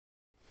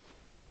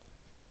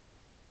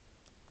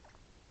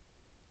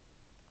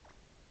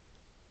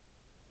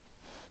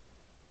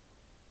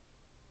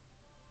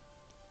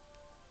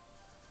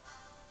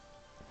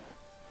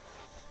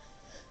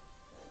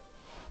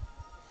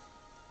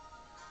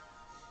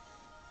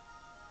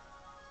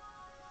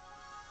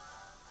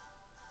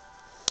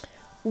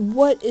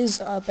What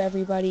is up,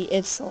 everybody?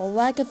 It's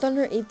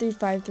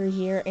Lackathunder8353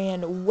 here,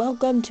 and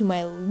welcome to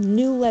my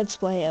new Let's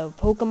Play of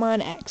Pokemon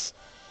X.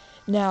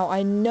 Now,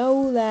 I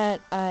know that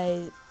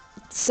I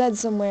said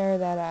somewhere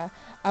that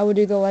I would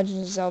do the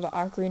Legend of Zelda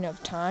Ocarina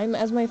of Time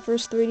as my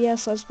first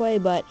 3DS Let's Play,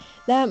 but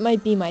that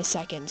might be my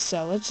second,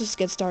 so let's just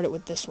get started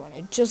with this one.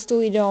 I just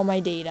deleted all my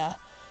data.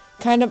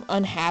 Kind of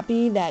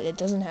unhappy that it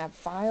doesn't have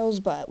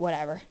files, but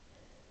whatever.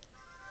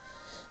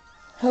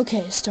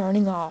 Okay,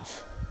 starting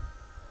off.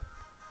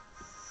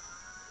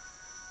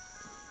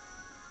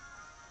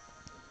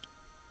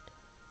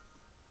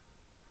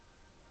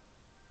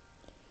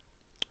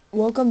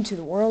 Welcome to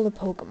the world of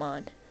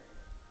Pokemon.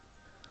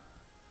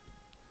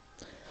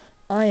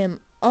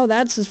 Oh,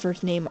 that's his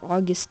first name,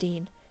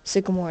 Augustine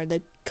Sycamore,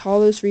 the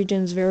Kalos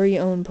region's very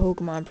own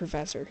Pokemon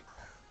professor.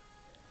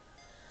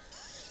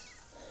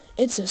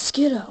 It's a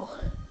Skiddo.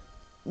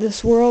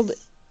 This world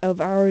of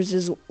ours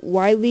is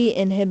widely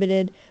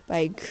inhabited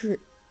by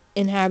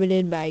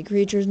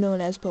creatures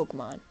known as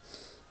Pokemon.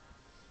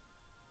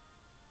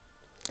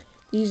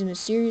 These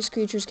mysterious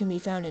creatures can be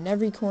found in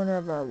every corner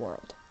of our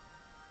world.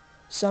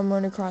 Some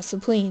run across the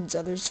plains,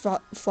 others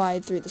fly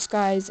through the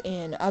skies,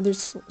 and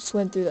others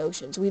swim through the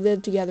oceans. We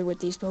live together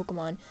with these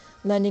Pokemon,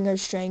 lending our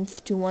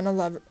strength to one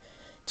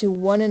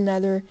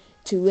another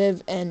to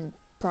live and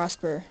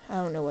prosper. I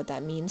don't know what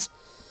that means.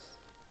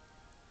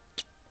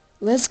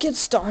 Let's get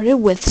started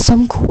with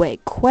some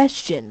quick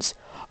questions.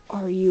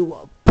 Are you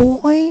a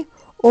boy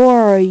or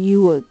are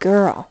you a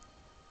girl?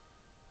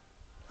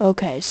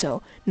 Okay,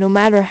 so no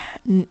matter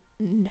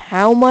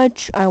how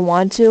much I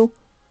want to,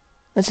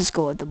 let's just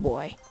go with the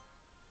boy.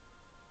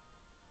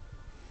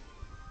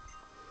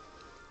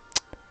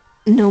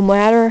 No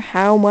matter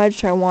how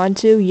much I want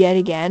to, yet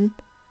again,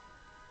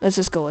 let's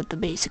just go with the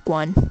basic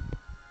one.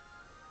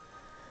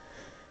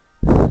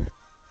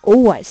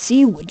 Oh, I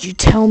see. Would you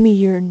tell me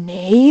your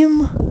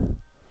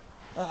name?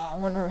 I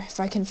wonder if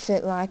I can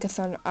fit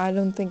Lackathunder. I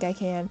don't think I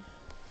can.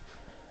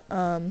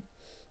 Oh,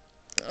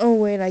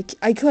 wait,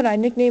 I could. I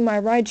nicknamed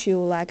my Raichu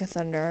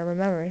Lackathunder, I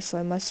remember, so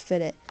I must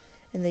fit it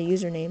in the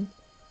username.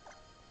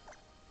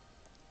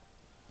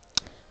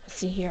 Let's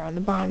see here on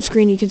the bottom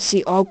screen, you can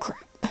see, oh crap,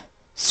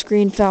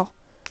 screen fell.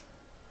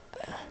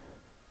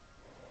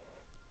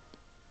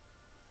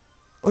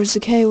 Where's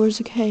the K? Where's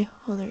the K?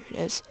 Oh, there it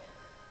is.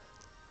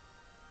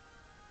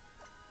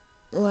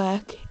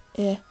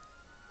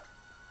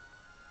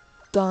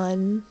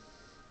 Thunder.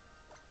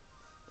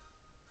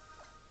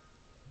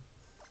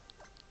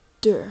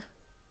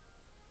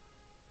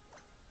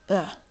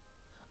 Oh,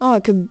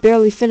 I could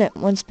barely fit it.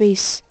 One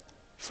space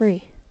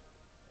free.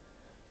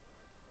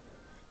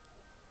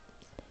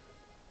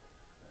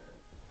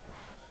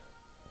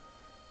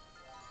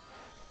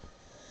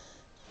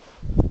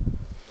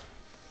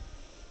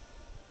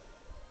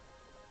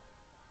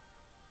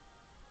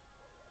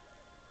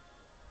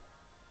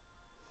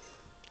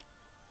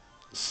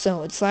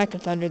 So it's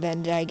Lackathunder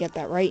then. Did I get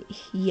that right?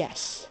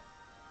 Yes.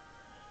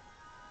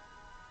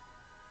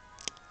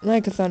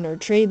 Lackathunder,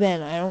 Trey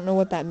Ben. I don't know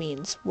what that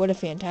means. What a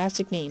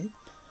fantastic name.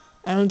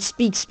 I don't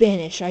speak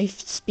Spanish. I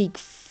speak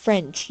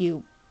French,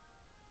 you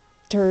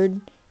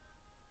turd.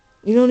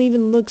 You don't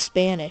even look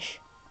Spanish.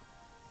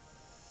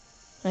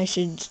 I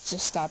should just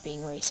stop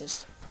being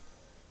racist.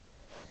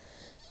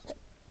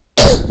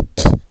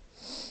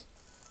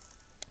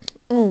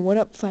 Oh, what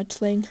up,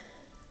 Fletchling?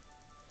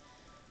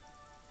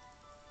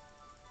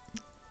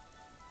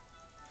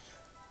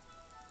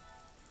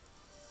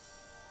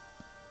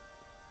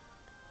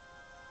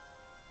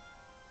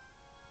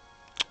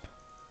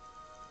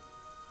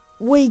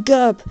 Wake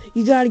up!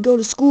 You gotta go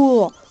to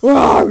school!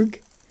 Rargh!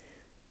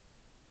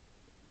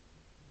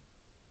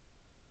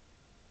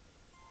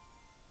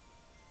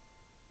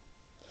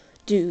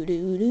 Do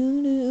do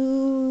do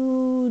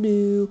do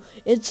do.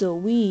 It's a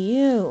Wii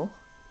U.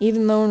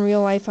 Even though in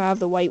real life I have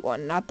the white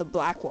one, not the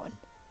black one.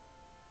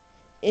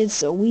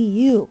 It's a Wii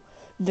U.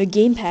 The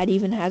gamepad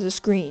even has a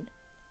screen.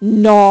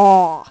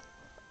 Nah.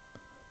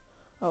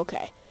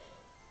 Okay.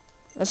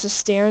 Let's just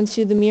stare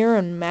into the mirror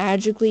and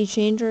magically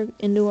change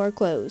into our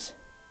clothes.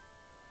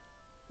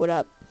 What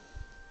up?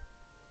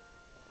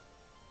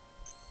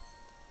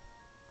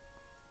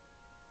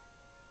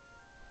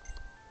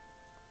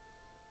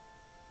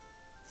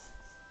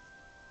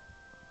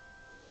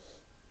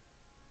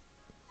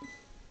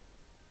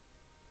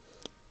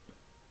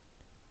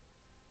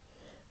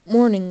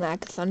 Morning,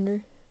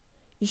 Lackathunder.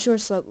 You sure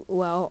slept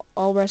well,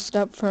 all rested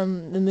up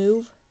from the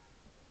move?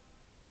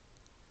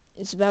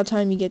 It's about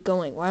time you get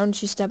going. Why don't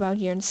you step out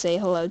here and say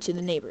hello to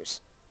the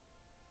neighbors?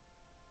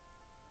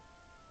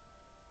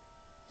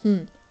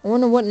 I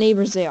wonder what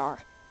neighbors they are.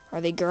 Are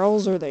they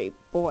girls or are they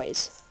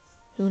boys?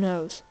 Who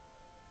knows?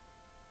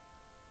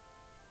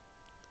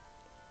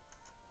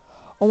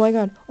 Oh my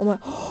god. Oh my.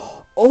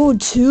 Oh,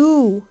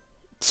 two!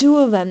 Two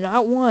of them,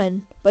 not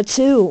one, but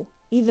two.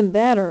 Even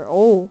better.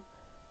 Oh,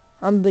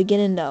 I'm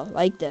beginning to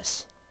like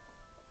this.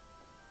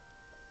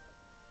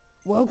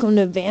 Welcome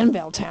to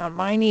Vanvale Town.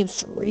 My name's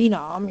Serena.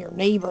 I'm your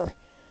neighbor.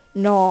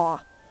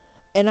 Nah.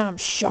 And I'm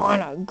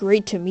Shauna.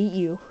 Great to meet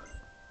you.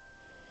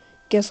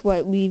 guess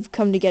what? We've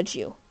come to get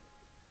you.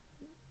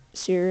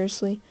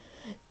 Seriously?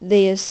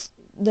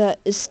 The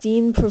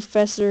esteemed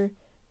Professor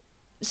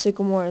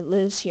Sycamore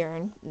lives here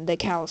in the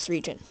Kalos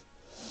region.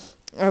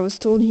 I was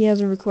told he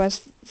has a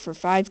request for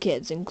 5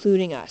 kids,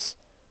 including us.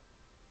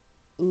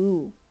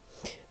 Ooh.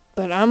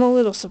 But I'm a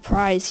little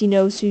surprised he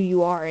knows who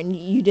you are, and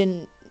you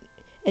did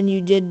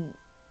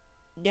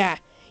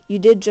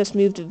just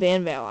move to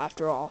Vanvale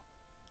after all.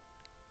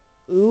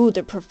 Ooh,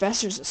 the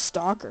professor's a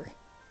stalker.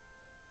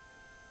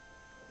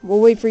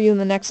 We'll wait for you in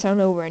the next town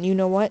over, and you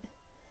know what?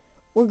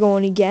 We're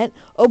going to get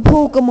a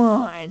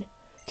Pokemon!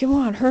 Come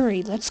on,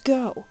 hurry, let's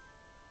go.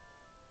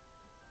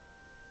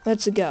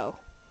 Let's go.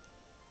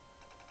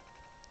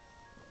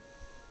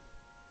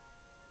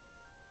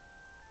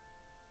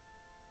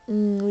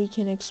 We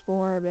can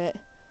explore a bit.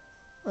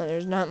 Well,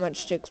 there's not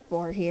much to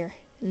explore here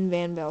in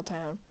Vanvale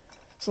Town.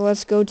 So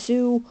let's go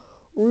to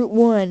Route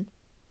 1.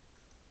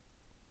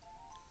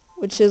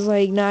 Which is,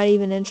 like, not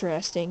even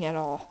interesting at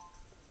all.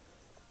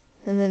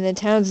 And then the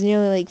town's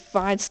nearly, like,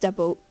 5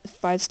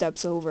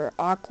 steps over.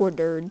 Awkward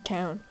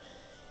town.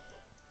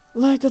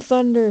 Lack of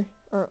Thunder.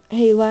 Or,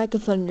 hey, Lack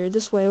of Thunder.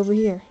 This way, over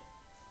here.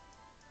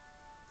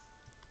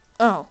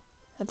 Oh.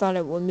 I thought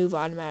it would move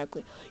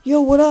automatically.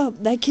 Yo, what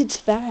up? That kid's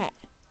fat.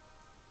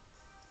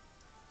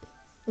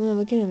 Oh,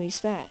 look at him. He's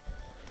fat.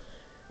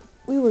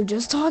 We were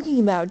just talking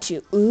about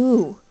you.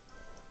 Ooh.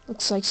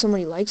 Looks like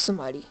somebody likes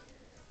somebody.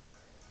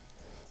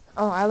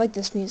 Oh, I like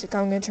this music.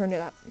 I'm gonna turn it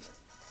up.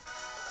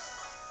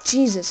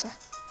 Jesus,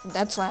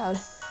 that's loud.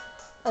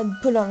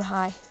 I'd put it on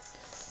high.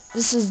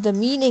 This is the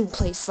meeting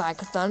place,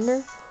 Lack of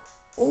Thunder.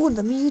 Oh,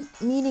 the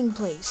meeting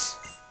place.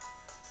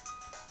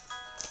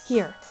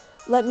 Here,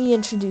 let me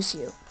introduce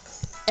you.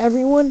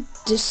 Everyone,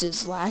 this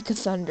is Lack of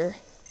Thunder.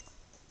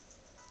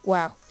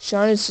 Wow,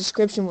 Shauna's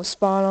description was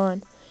spot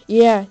on.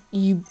 Yeah,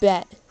 you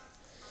bet.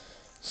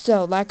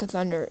 So, Lack of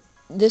Thunder,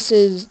 this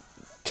is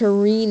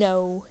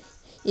Torino.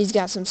 He's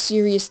got some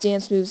serious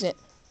dance moves in.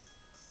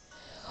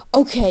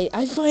 Okay,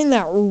 I find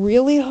that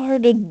really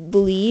hard to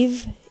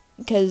believe,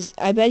 because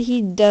I bet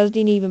he doesn't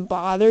even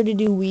bother to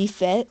do Wii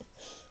Fit.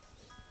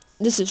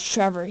 This is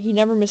Trevor. He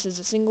never misses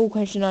a single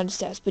question on his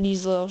test, but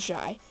he's a little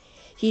shy.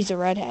 He's a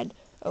redhead.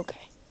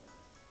 Okay.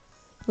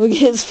 Look at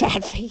his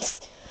fat face.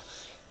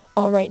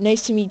 Alright,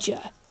 nice to meet ya.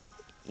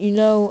 You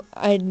know,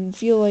 I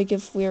feel like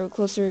if we were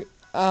closer...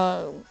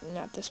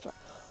 not this part.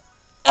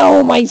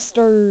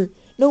 Elmeister!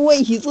 No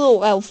way, he's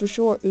Little L for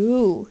sure.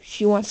 Ooh,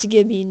 she wants to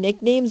give me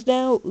nicknames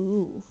now?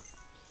 Ooh.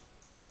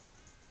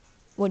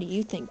 What do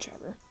you think,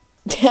 Trevor?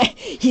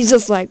 He's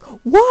just like,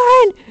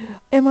 what?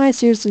 Am I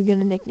seriously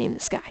gonna nickname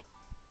this guy?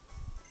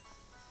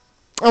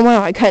 Oh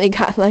wow, I kinda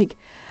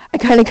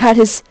got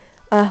his,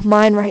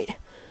 mind right.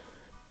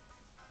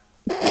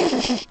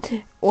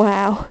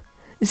 Wow.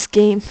 This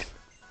game.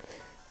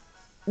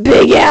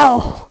 Big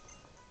L!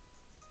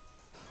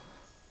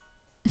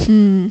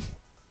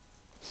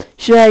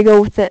 Should I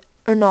go with it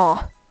or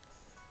not?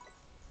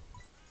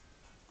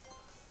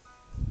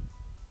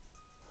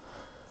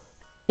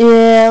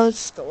 Yeah,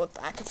 let's go with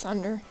Lack of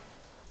Thunder.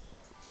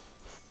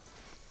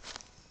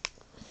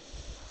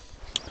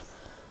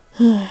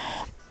 LAKITHUNDER.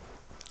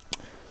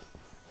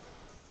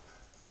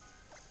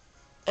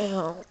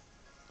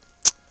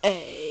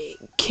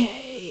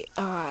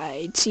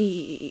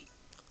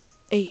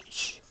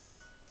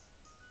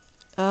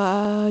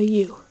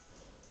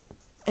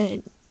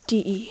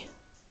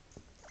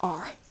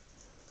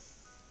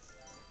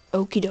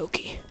 Okie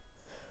dokie.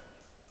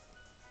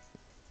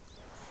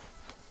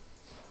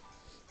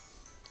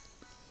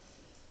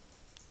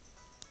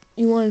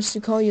 You want us to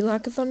call you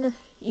Lack of Thunder?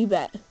 You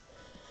bet.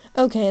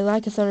 Okay,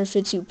 Lack of Thunder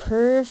fits you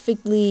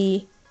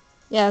perfectly.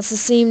 Yeah, it's the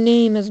same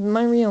name as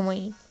my real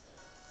name.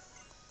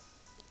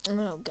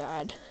 Oh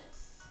god.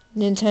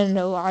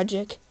 Nintendo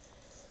logic.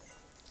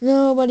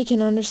 Nobody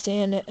can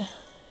understand it,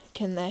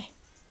 can they?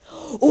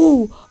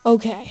 Oh,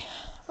 okay.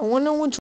 I wonder which